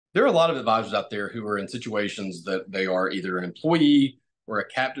There are a lot of advisors out there who are in situations that they are either an employee or a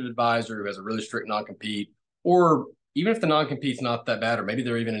captive advisor who has a really strict non-compete, or even if the non-compete's not that bad, or maybe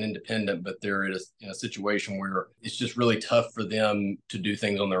they're even an independent, but they're in a situation where it's just really tough for them to do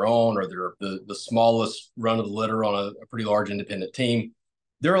things on their own, or they're the smallest run of the litter on a pretty large independent team.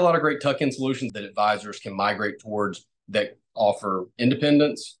 There are a lot of great tuck-in solutions that advisors can migrate towards that offer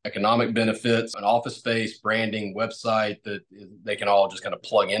independence, economic benefits, an office space, branding, website that they can all just kind of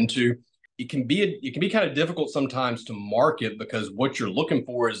plug into. It can be kind of difficult sometimes to market because what you're looking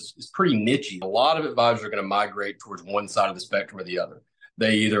for is pretty nichey. A lot of advisors are going to migrate towards one side of the spectrum or the other.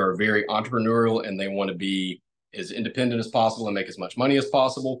 They either are very entrepreneurial and they want to be as independent as possible and make as much money as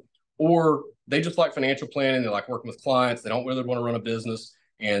possible, or they just like financial planning. They like working with clients. They don't really want to run a business,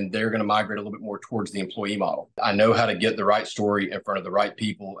 and they're going to migrate a little bit more towards the employee model. I know how to get the right story in front of the right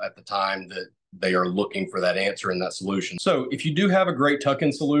people at the time that they are looking for that answer and that solution. So if you do have a great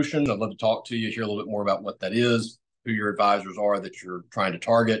tuck-in solution, I'd love to talk to you, hear a little bit more about what that is, who your advisors are that you're trying to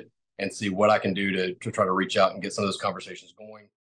target, and see what I can do to try to reach out and get some of those conversations going.